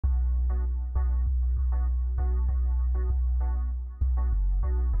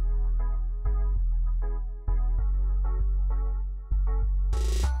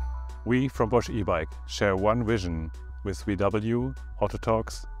We from Bosch eBike share one vision with VW,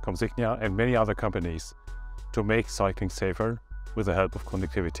 Autotalks, Commsignia and many other companies to make cycling safer with the help of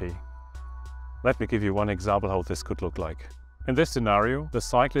connectivity. Let me give you one example how this could look like. In this scenario, the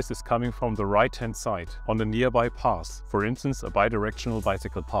cyclist is coming from the right-hand side on a nearby path, for instance a bidirectional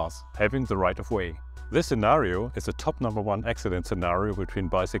bicycle path, having the right of way. This scenario is a top #1 accident scenario between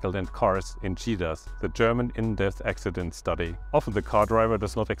bicycles and cars in GDAS, the German in-depth accident study. Often the car driver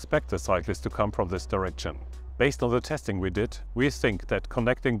does not expect the cyclist to come from this direction. Based on the testing we did, we think that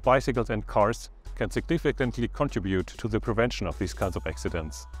connecting bicycles and cars can significantly contribute to the prevention of these kinds of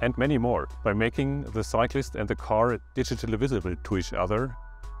accidents, and many more, by making the cyclist and the car digitally visible to each other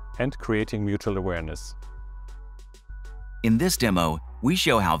and creating mutual awareness. In this demo, we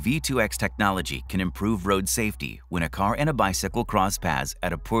show how V2X technology can improve road safety when a car and a bicycle cross paths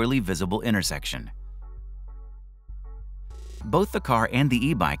at a poorly visible intersection. Both the car and the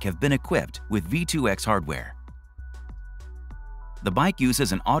e-bike have been equipped with V2X hardware. The bike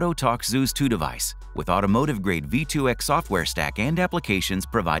uses an Autotalks Zeus 2 device with automotive-grade V2X software stack and applications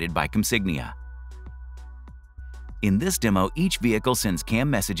provided by Commsignia. In this demo, each vehicle sends CAM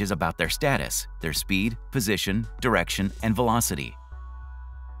messages about their status, their speed, position, direction, and velocity.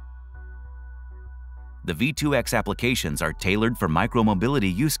 The V2X applications are tailored for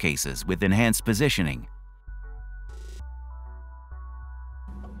micromobility use cases with enhanced positioning.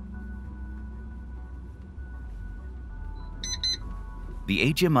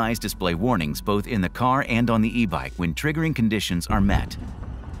 The HMIs display warnings both in the car and on the e-bike when triggering conditions are met.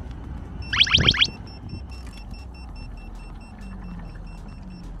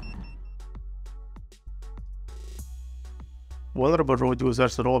 Vulnerable road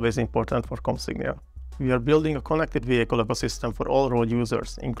users are always important for Commsignia. We are building a connected vehicle ecosystem for all road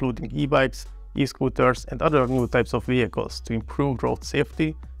users, including e-bikes, e-scooters, and other new types of vehicles to improve road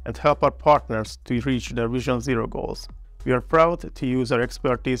safety and help our partners to reach their Vision Zero goals. We are proud to use our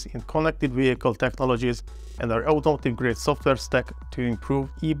expertise in connected vehicle technologies and our automotive-grade software stack to improve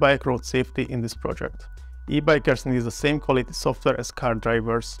e-bike road safety in this project. E-bikers need the same quality software as car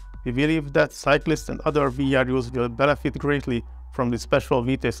drivers. We believe that cyclists and other VRUs will benefit greatly from the special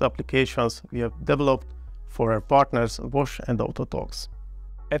V2X applications we have developed for our partners Bosch and Autotalks.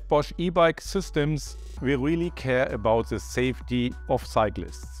 At Bosch eBike Systems, we really care about the safety of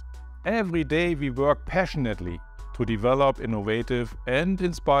cyclists. Every day we work passionately to develop innovative and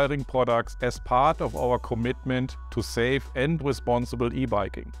inspiring products as part of our commitment to safe and responsible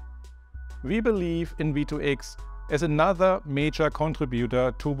e-biking. We believe in V2X as another major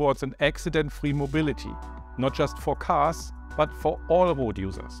contributor towards an accident-free mobility, not just for cars, but for all road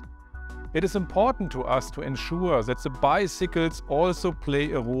users. It is important to us to ensure that the bicycles also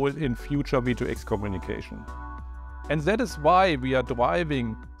play a role in future V2X communication. And that is why we are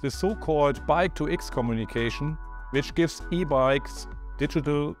driving the so-called Bike-to-X communication, which gives e-bikes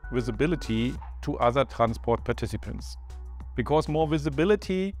digital visibility to other transport participants. Because more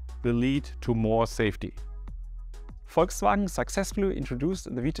visibility will lead to more safety. Volkswagen successfully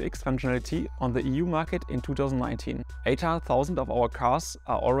introduced the V2X functionality on the EU market in 2019. 800,000 of our cars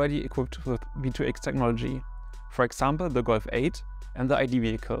are already equipped with V2X technology. For example, the Golf 8 and the ID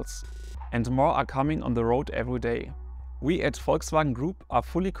vehicles. And more are coming on the road every day. We at Volkswagen Group are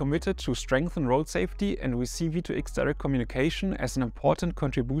fully committed to strengthen road safety, and we see V2X direct communication as an important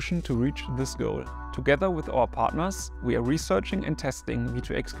contribution to reach this goal. Together with our partners, we are researching and testing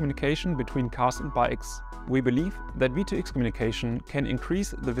V2X communication between cars and bikes. We believe that V2X communication can increase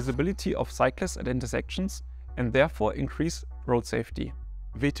the visibility of cyclists at intersections and therefore increase road safety.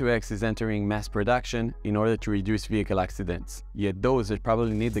 V2X is entering mass production in order to reduce vehicle accidents, yet those that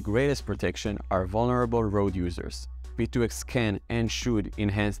probably need the greatest protection are vulnerable road users. V2X can and should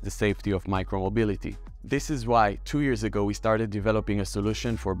enhance the safety of micromobility. This is why 2 years ago we started developing a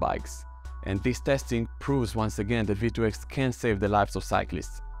solution for bikes. And this testing proves once again that V2X can save the lives of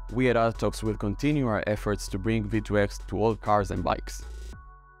cyclists. We at Autotalks will continue our efforts to bring V2X to all cars and bikes.